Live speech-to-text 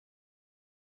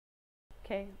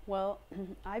Okay, well,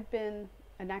 I've been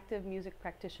an active music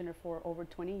practitioner for over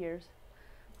 20 years.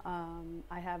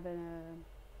 I have an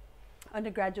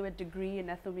undergraduate degree in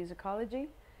ethnomusicology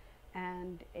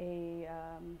and a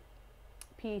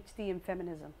PhD in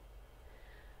feminism.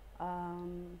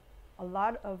 A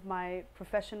lot of my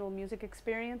professional music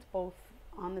experience, both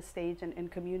on the stage and in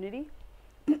community,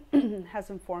 has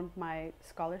informed my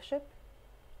scholarship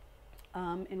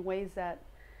in ways that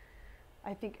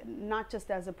I think not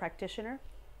just as a practitioner,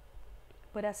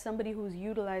 but as somebody who's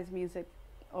utilized music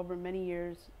over many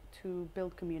years to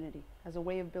build community, as a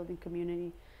way of building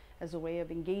community, as a way of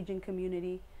engaging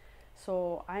community.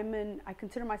 So I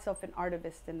consider myself an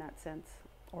artivist in that sense,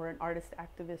 or an artist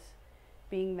activist,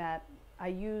 being that I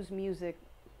use music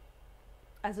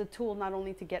as a tool not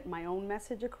only to get my own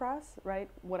message across, right,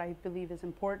 what I believe is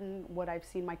important, what I've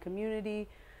seen my community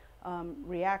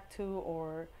react to,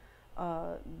 or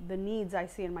the needs I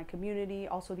see in my community,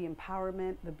 also the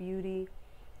empowerment, the beauty,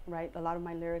 right? A lot of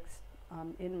my lyrics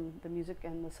in the music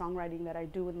and the songwriting that I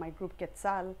do with my group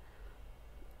Quetzal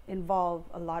involve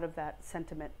a lot of that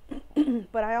sentiment.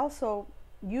 But I also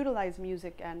utilize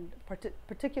music and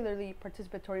particularly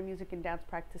participatory music and dance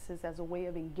practices as a way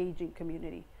of engaging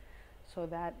community. So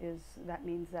that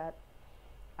means that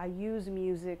I use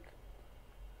music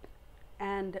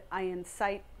and I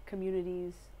incite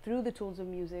communities through the tools of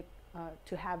music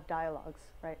to have dialogues,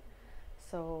 right?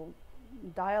 So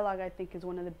dialogue, I think, is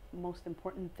one of the most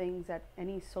important things that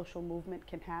any social movement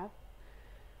can have,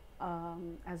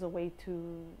 as a way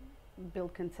to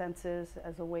build consensus,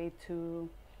 as a way to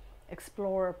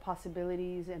explore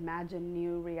possibilities, imagine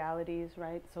new realities,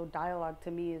 right? So dialogue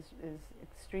to me is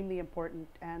extremely important,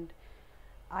 and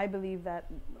I believe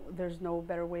that there's no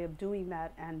better way of doing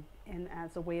that, and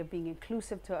as a way of being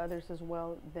inclusive to others as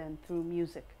well, than through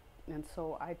music. And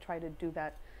so I try to do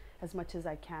that as much as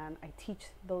I can. I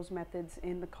teach those methods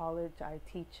in the college. I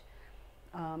teach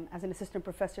as an assistant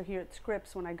professor here at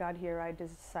Scripps. When I got here, I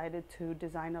decided to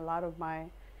design a lot of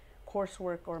my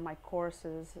coursework or my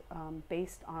courses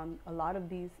based on a lot of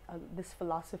this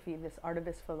philosophy, this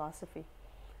Artivist philosophy.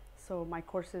 So my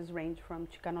courses range from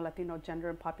Chicano, Latino, gender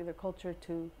and popular culture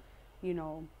to,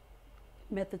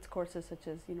 methods courses such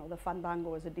as, the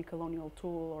fandango as a decolonial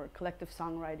tool, or collective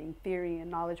songwriting, theory and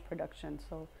knowledge production.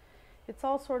 So it's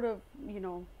all sort of,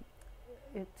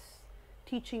 it's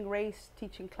teaching race,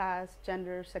 teaching class,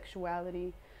 gender,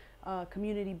 sexuality,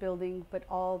 community building, but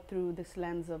all through this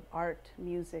lens of art,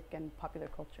 music, and popular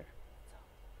culture. So,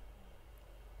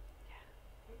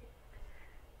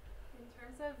 in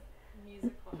terms of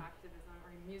musical activism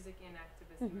or music in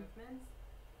activist movements,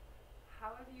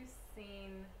 how have you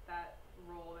seen that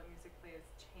role that music plays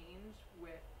change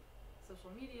with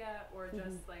social media, or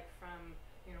just like from,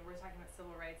 we're talking about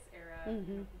civil rights era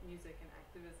music and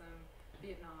activism,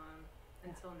 Vietnam,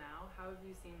 until now? How have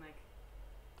you seen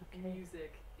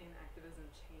music in activism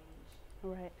change?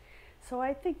 Right. So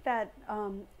I think that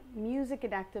music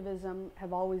and activism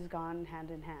have always gone hand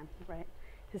in hand, right?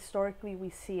 Historically, we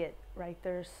see it, right?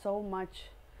 There's so much.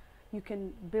 You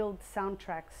can build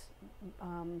soundtracks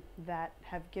that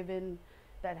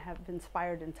have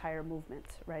inspired entire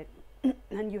movements, right?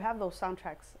 And you have those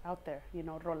soundtracks out there,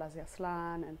 Rolas de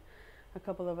Aslan and a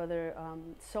couple of other,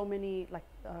 so many, like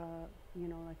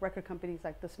record companies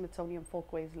like the Smithsonian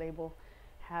Folkways label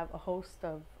have a host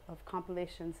of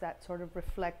compilations that sort of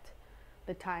reflect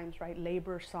the times, right?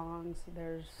 Labor songs.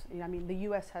 The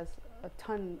U.S. has a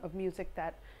ton of music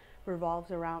that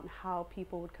revolves around how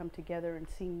people would come together and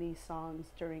sing these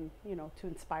songs during, to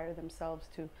inspire themselves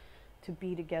to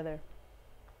be together.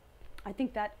 I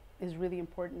think that is really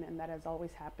important, and that has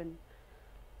always happened.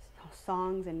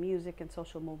 Songs and music and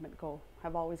social movement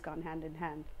have always gone hand in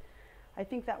hand. I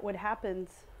think that what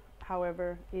happens,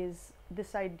 however, is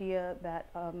this idea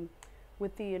that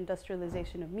with the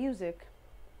industrialization of music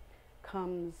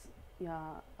comes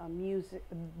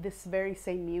this very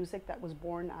same music that was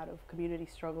born out of community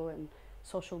struggle and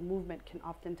social movement can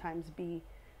oftentimes be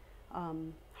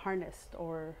harnessed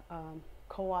or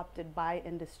co-opted by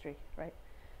industry, right?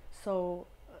 So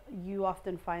you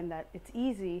often find that it's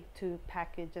easy to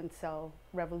package and sell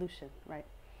revolution, right?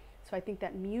 So I think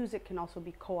that music can also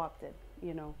be co-opted,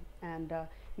 and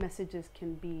messages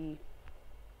can be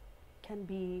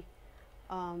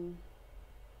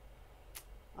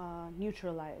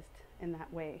neutralized in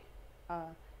that way.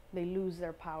 They lose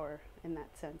their power in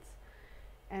that sense,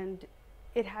 and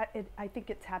I think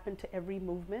it's happened to every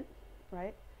movement,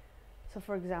 right? So,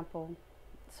 for example,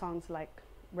 songs like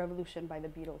 "Revolution" by the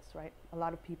Beatles, right? A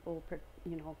lot of people,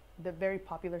 the very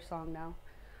popular song now,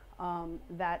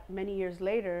 that many years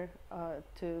later,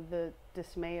 to the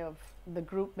dismay of the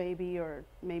group maybe, or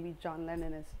maybe John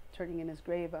Lennon is turning in his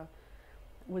grave,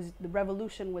 was the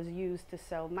revolution was used to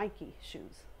sell Nike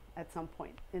shoes at some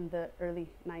point in the early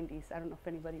 90s. I don't know if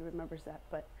anybody remembers that,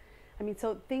 but I mean,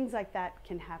 so things like that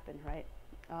can happen, right?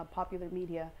 Popular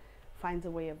media finds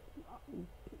a way of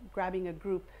grabbing a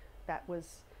group that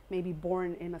was maybe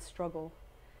born in a struggle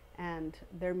and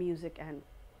their music and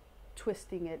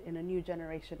twisting it in a new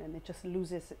generation, and it just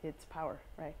loses its power,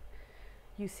 right?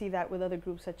 You see that with other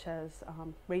groups such as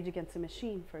Rage Against the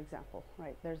Machine, for example,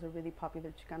 right? There's a really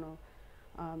popular Chicano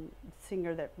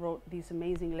singer that wrote these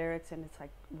amazing lyrics, and it's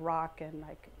like rock and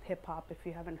like hip hop. If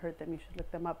you haven't heard them, you should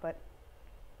look them up. But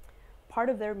part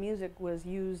of their music was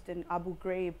used in Abu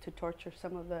Ghraib to torture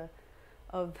some of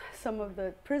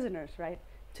the prisoners, right?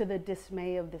 To the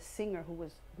dismay of this singer who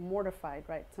was mortified,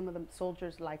 right? Some of the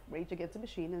soldiers like Rage Against the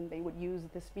Machine, and they would use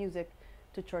this music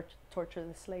to torture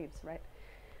the slaves, right?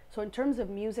 So in terms of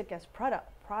music as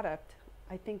product,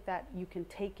 I think that you can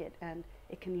take it and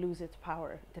it can lose its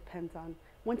power. It depends on,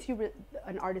 once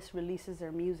an artist releases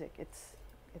their music, it's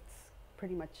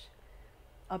pretty much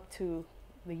up to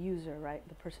the user, right?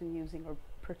 The person using or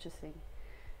purchasing.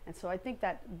 And so I think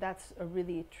that that's a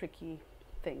really tricky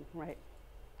thing, right?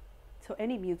 So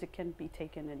any music can be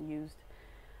taken and used.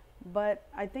 But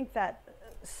I think that,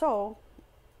 so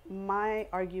my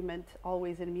argument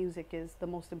always in music is the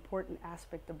most important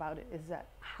aspect about it is that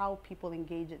how people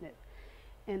engage in it,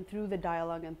 and through the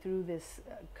dialogue and through this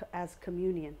as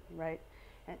communion, right?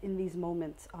 And in these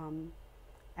moments,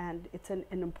 and it's an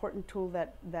important tool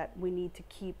that we need to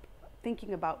keep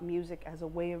thinking about music as a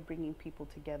way of bringing people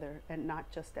together, and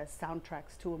not just as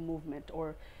soundtracks to a movement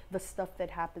or the stuff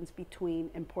that happens between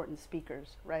important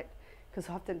speakers, right? Because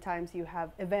oftentimes you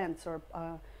have events or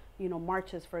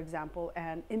marches, for example,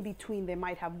 and in between they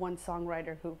might have one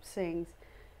songwriter who sings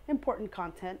important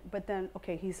content, but then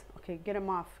get him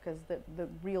off because the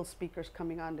real speaker's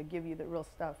coming on to give you the real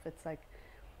stuff. It's like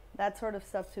that sort of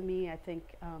stuff to me, I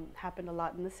think, happened a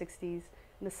lot in the 60s.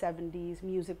 In the 70s,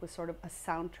 music was sort of a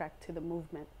soundtrack to the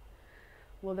movement.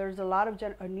 Well, there's a lot of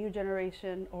a new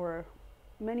generation, or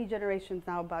many generations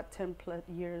now, about 10 plus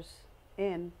years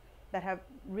in, that have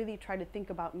really tried to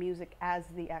think about music as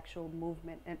the actual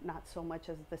movement and not so much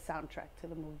as the soundtrack to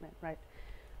the movement, right?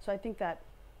 So I think that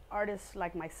artists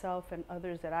like myself and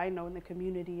others that I know in the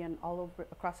community and all over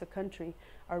across the country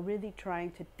are really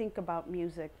trying to think about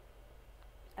music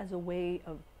as a way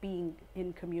of being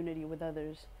in community with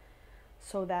others,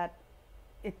 so that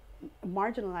it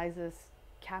marginalizes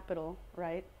capital,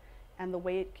 right? And the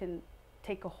way it can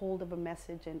take a hold of a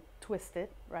message and twist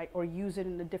it, right? Or use it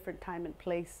in a different time and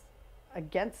place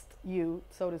against you,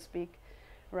 so to speak,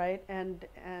 right? And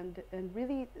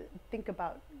really think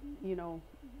about,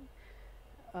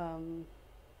 and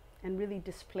really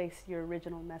displace your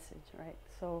original message, right?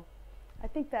 So I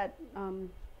think that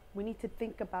we need to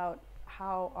think about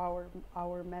how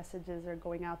our messages are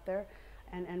going out there,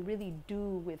 and really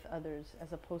do with others,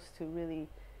 as opposed to really,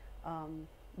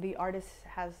 the artist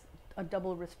has a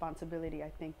double responsibility, I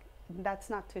think. That's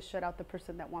not to shut out the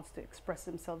person that wants to express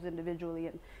themselves individually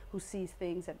and who sees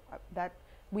things, and that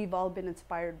we've all been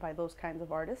inspired by those kinds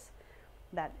of artists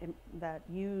that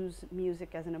use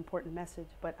music as an important message.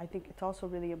 But I think it's also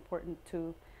really important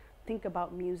to think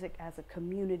about music as a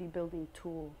community building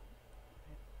tool.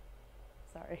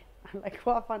 Sorry, I'm like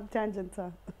off on tangents, huh?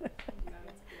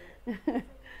 Maybe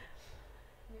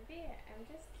I'm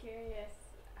just curious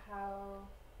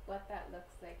what that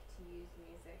looks like to use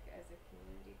music as a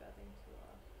community building tool.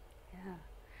 Yeah.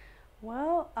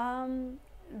 Well,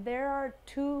 there are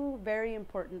two very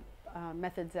important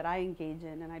methods that I engage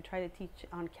in, and I try to teach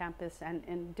on campus and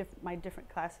in my different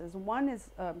classes. One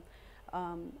is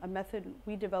a method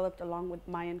we developed along with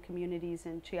Mayan communities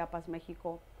in Chiapas,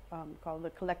 Mexico, called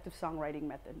the collective songwriting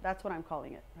method. That's what I'm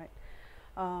calling it, right?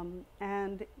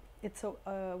 And it's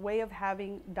a way of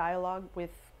having dialogue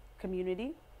with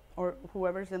community or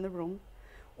whoever's in the room,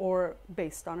 or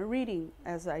based on a reading,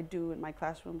 as I do in my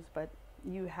classrooms. But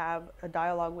you have a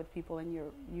dialogue with people, and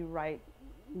you write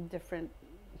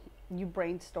you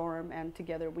brainstorm, and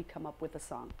together we come up with a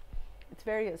song. It's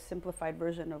a simplified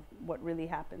version of what really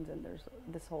happens, and there's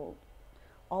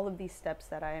all of these steps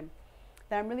that I'm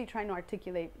really trying to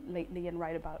articulate lately and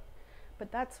write about.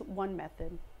 But that's one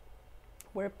method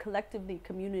where collectively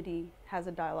community has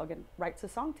a dialogue and writes a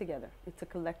song together. It's a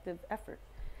collective effort.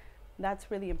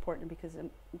 That's really important, because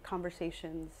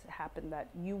conversations happen that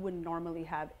you wouldn't normally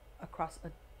have across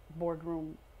a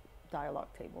boardroom dialogue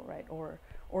table, right?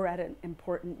 Or at an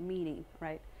important meeting,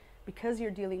 right? Because you're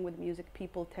dealing with music,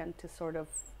 people tend to sort of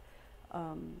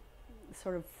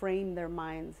sort of frame their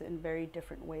minds in very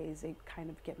different ways. They kind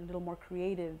of get a little more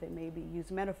creative. They maybe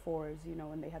use metaphors, you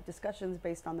know, and they have discussions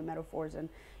based on the metaphors, and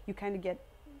you kind of get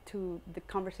to the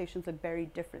conversations are very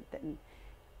different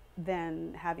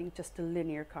than having just a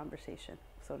linear conversation,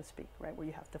 so to speak, right, where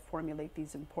you have to formulate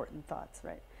these important thoughts,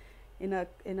 right? In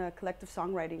a collective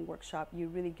songwriting workshop, you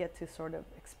really get to sort of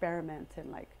experiment,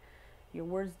 and like your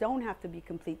words don't have to be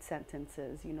complete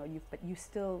sentences, you know, but you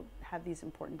still have these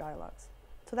important dialogues.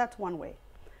 So that's one way.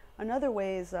 Another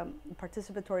way is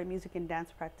participatory music and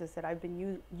dance practice that I've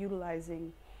been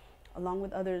utilizing along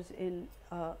with others in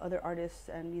other artists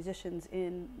and musicians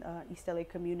in East LA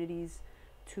communities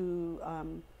to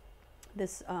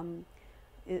this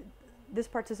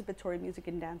participatory music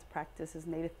and dance practice is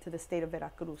native to the state of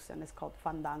Veracruz, and it's called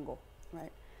fandango,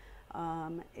 right?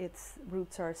 Its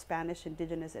roots are Spanish,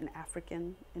 indigenous, and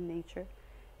African in nature,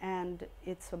 and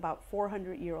it's about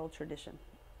 400-year-old tradition.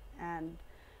 And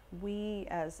we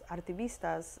as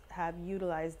Artivistas have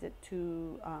utilized it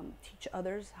to teach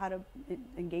others how to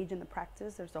engage in the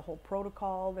practice. There's a whole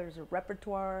protocol, there's a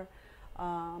repertoire,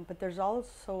 but there's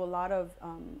also a lot of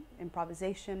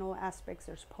improvisational aspects.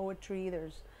 There's poetry,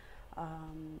 there's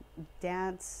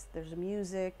dance, there's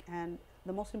music, and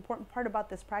the most important part about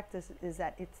this practice is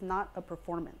that it's not a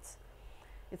performance.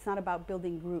 It's not about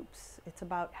building groups. It's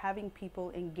about having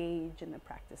people engage in the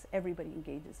practice. Everybody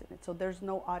engages in it. So there's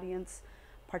no audience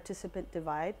participant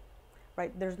divide,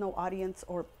 right? There's no audience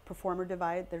or performer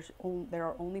divide. There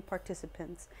are only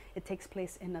participants. It takes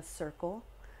place in a circle,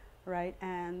 right?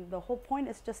 And the whole point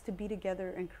is just to be together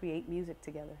and create music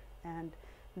together. And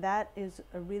that is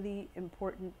a really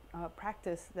important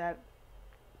practice that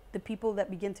the people that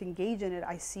begin to engage in it,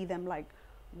 I see them like,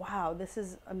 wow, this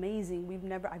is amazing.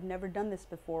 I've never done this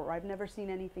before, or I've never seen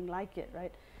anything like it,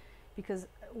 right? Because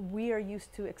we are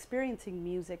used to experiencing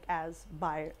music as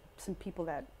by some people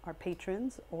that are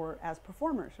patrons or as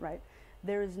performers, right?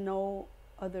 There is no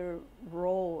other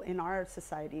role in our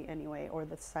society anyway, or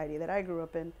the society that I grew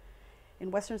up in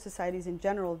Western societies in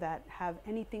general, that have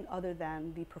anything other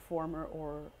than the performer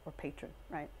or patron,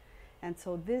 right? And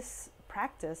so this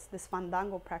practice, this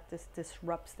fandango practice,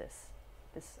 disrupts this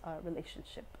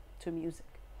relationship to music.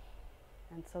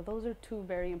 And so those are two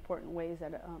very important ways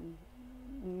that,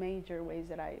 major ways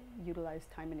that I utilize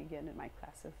time and again in my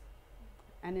classes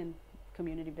and in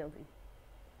community building.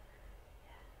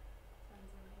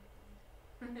 Sounds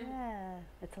amazing. Yeah,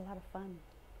 it's a lot of fun.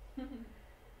 How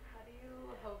do you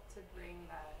hope to bring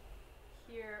that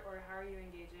here, or how are you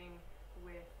engaging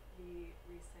with the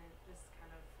recent just kind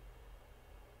of,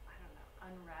 I don't know,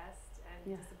 unrest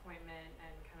and disappointment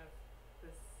and kind of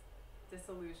this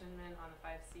disillusionment on the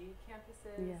 5C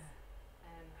campuses? Yeah.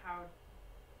 And how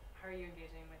are you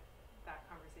engaging with that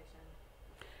conversation?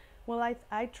 Well,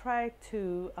 I try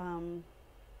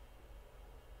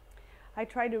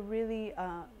to really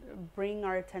bring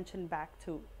our attention back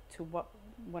to what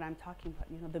I'm talking about.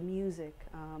 You know, the music.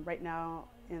 Right now,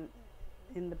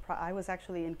 I was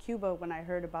actually in Cuba when I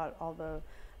heard about all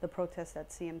the protests at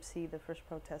CMC, the first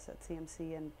protests at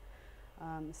CMC, and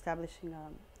establishing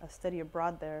a study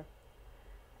abroad there.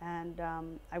 And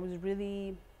I was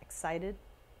really excited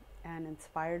and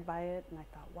inspired by it, and I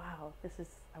thought, wow,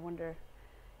 I wonder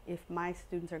if my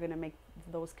students are going to make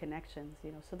those connections,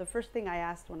 you know. So the first thing I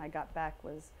asked when I got back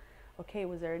was, okay,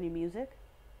 was there any music?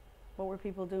 What were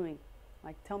people doing?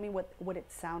 Like, tell me what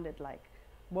it sounded like.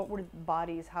 What were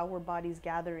bodies, how were bodies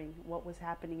gathering? What was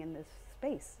happening in this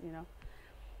space, you know?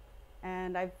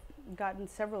 And I've gotten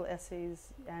several essays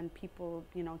and people,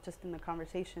 you know, just in the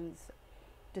conversations,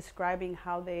 describing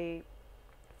how they,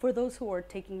 for those who are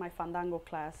taking my fandango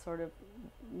class, sort of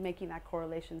making that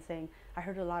correlation, saying, I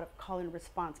heard a lot of call and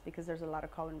response, because there's a lot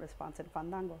of call and response in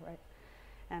fandango, right?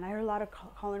 And I heard a lot of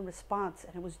call and response,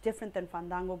 and it was different than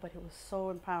fandango, but it was so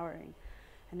empowering,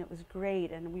 and it was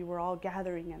great, and we were all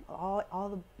gathering, and all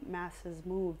the masses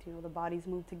moved, you know, the bodies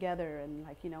moved together, and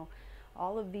like, you know,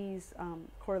 all of these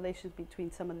correlations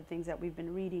between some of the things that we've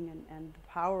been reading, and the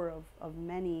power of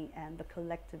many, and the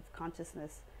collective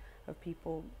consciousness of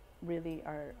people really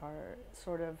are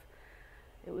sort of,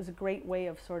 it was a great way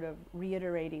of sort of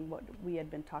reiterating what we had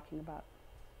been talking about.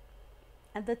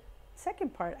 And the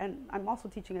second part, and I'm also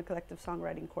teaching a collective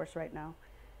songwriting course right now,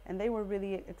 and they were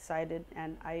really excited,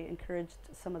 and I encouraged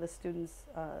some of the students,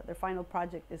 their final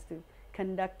project is to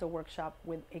conduct a workshop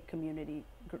with a community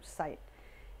group site.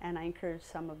 And I encouraged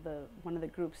one of the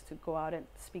groups to go out and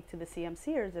speak to the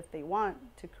CMCers if they want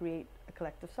to create a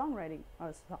collective songwriting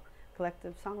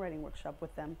workshop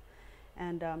with them.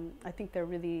 And I think they're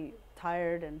really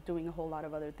tired and doing a whole lot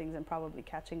of other things and probably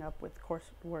catching up with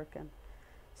coursework, and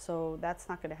so that's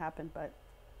not going to happen. But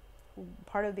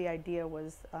part of the idea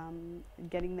was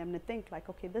getting them to think like,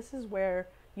 okay, this is where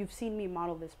you've seen me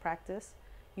model this practice.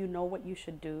 You know what you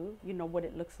should do. You know what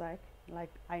it looks like.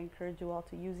 Like, I encourage you all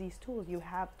to use these tools. You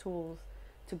have tools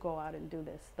to go out and do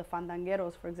this. The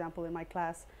fandangueros, for example, in my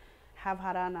class, have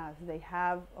jaranas. They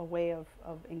have a way of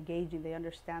engaging. They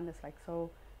understand this. Like, so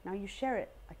now you share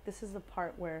it. Like, this is the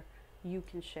part where you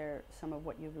can share some of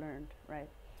what you've learned, right?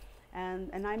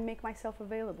 And I make myself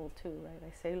available too, right?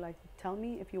 I say, like, tell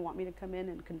me if you want me to come in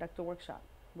and conduct a workshop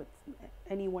with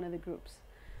any one of the groups.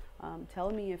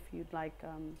 Tell me if you'd like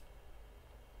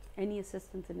any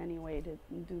assistance in any way to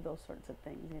do those sorts of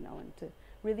things, you know, and to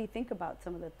really think about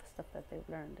some of the stuff that they've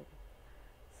learned. And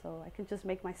so I can just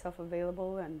make myself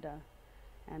available and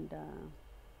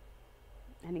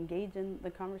engage in the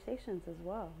conversations as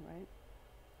well, right?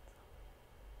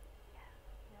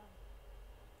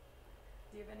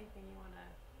 Do you have anything you want to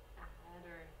add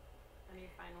or any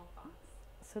final thoughts?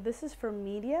 So this is for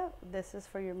media. This is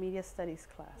for your media studies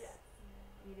class. Yes.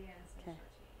 Media and social change.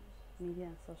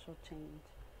 Media and social change.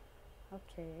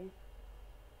 Okay.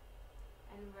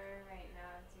 And we're right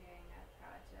now doing a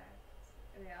project.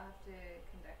 We all have to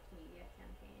conduct media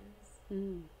campaigns.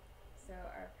 Mm. So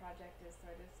our project is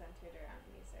sort of centered around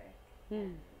music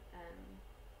Mm. and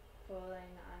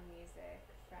pulling on music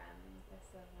from the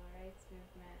civil rights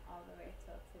movement all the way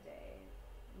till today,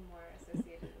 more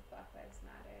associated with Black Lives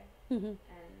Matter, Mm-hmm.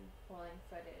 and pulling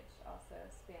footage also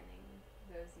spanning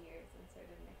those years and sort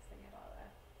of mixing it all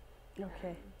up.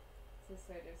 Okay. To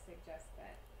sort of suggest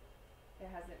that there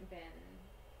hasn't been,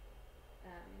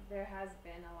 there has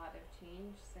been a lot of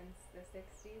change since the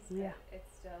 60s, but Yeah.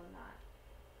 it's still not,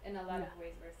 in a lot Yeah. of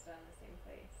ways we're still in the same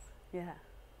place. Yeah.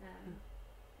 And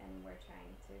we're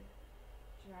trying to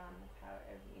draw on the power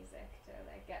of music to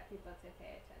like get people to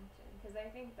pay attention, because I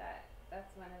think that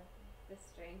that's one of the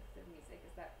strengths of music,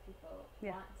 is that people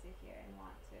Yeah. want to hear and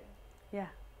want to Yeah.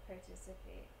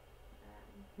 participate.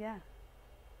 Yeah.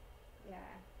 Yeah.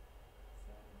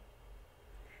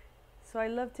 So I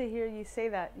love to hear you say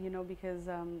that, you know, because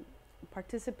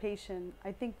participation,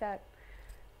 I think that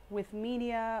with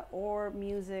media or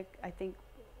music, I think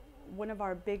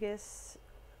our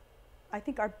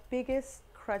biggest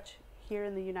crutch here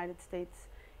in the United States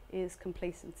is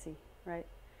complacency, right?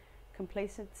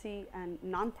 Complacency and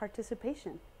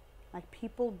non-participation. Like,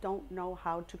 people don't know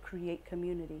how to create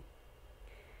community.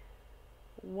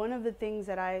 One of the things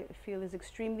that I feel is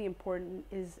extremely important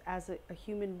is, as a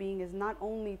human being, is not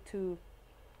only to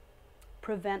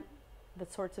prevent the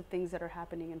sorts of things that are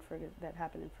happening that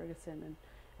happen in Ferguson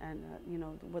and you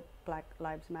know, what Black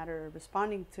Lives Matter are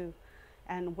responding to,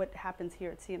 and what happens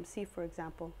here at CMC, for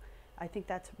example. I think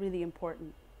that's really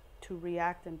important, to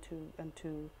react and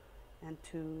to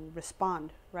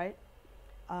respond, right?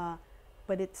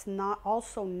 But it's not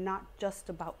just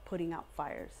about putting out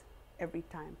fires every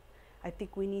time. I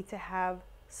think we need to have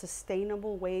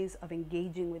sustainable ways of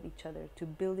engaging with each other, to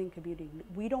building community.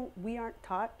 We aren't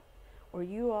taught, or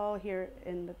you all here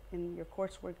in your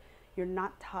coursework, you're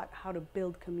not taught how to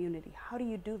build community. How do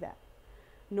you do that?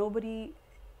 Nobody,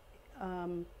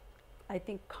 I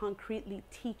think, concretely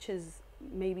teaches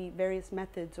maybe various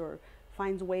methods or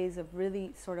finds ways of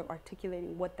really sort of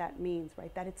articulating what that means,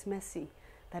 right? That it's messy,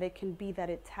 that it can be, that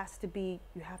it has to be,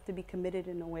 you have to be committed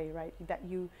in a way, right? That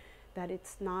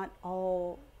it's not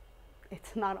all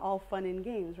fun and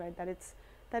games, right? That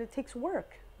it takes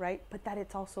work, right? But that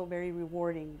it's also very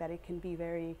rewarding, that it can be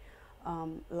very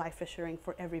life assuring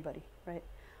for everybody, right?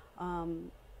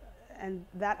 And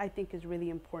that, I think, is really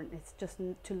important. It's just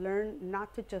to learn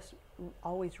not to just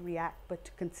always react, but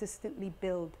to consistently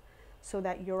build, so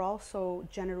that you're also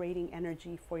generating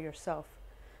energy for yourself.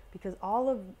 Because all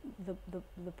of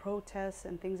the protests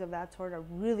and things of that sort are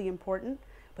really important,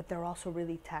 but they're also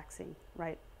really taxing,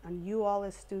 right? And you all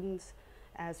as students,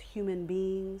 as human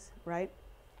beings, right?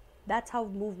 That's how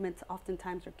movements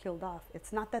oftentimes are killed off.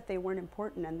 It's not that they weren't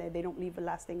important and they don't leave a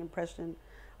lasting impression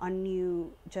on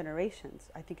new generations.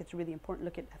 I think it's really important.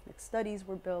 Look at ethnic studies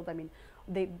were built. I mean,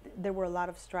 there were a lot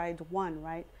of strides won,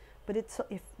 right? But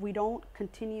if we don't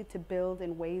continue to build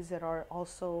in ways that are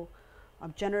also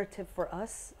generative for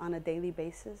us on a daily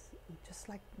basis, just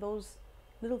like those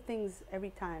little things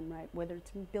every time, right? Whether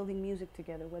it's building music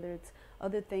together, whether it's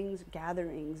other things,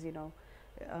 gatherings, you know,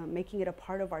 making it a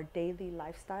part of our daily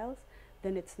lifestyles,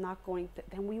 then it's not going to,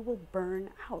 then we will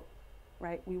burn out,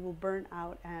 right? We will burn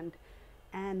out, and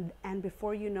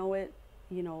before you know it,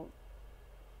 you know,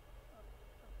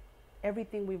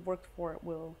 everything we've worked for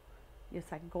will,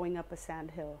 it's like going up a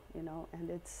sand hill, you know. And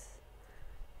it's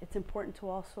important to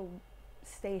also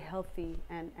stay healthy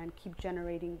and keep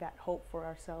generating that hope for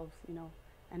ourselves, you know,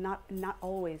 and not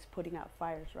always putting out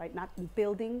fires, right? Not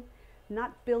building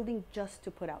just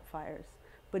to put out fires,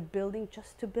 but building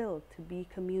just to build, to be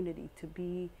community, to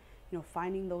be, you know,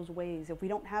 finding those ways. If we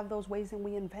don't have those ways, then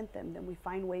we invent them. Then we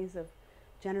find ways of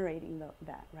generating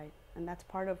that, right? And that's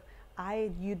part of,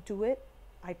 you do it,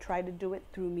 I try to do it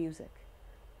through music.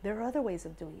 There are other ways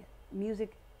of doing it.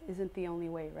 Music isn't the only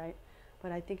way, right?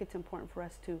 But I think it's important for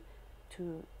us to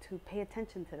pay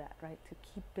attention to that, right? To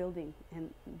keep building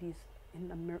in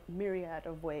a myriad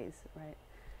of ways, right?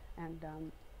 And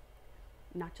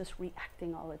not just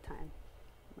reacting all the time,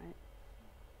 right?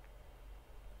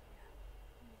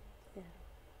 Yeah.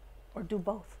 Or do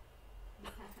both.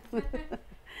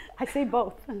 I say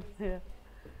both. Yeah.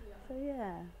 So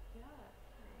yeah.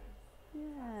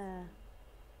 Yeah.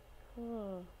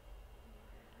 Cool.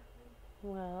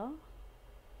 Well.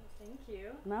 Thank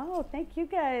you. No, thank you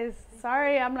guys.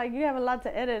 Sorry, I'm like, you have a lot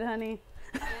to edit, honey.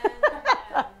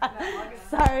 Yeah.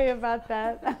 Sorry about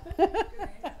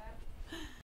that.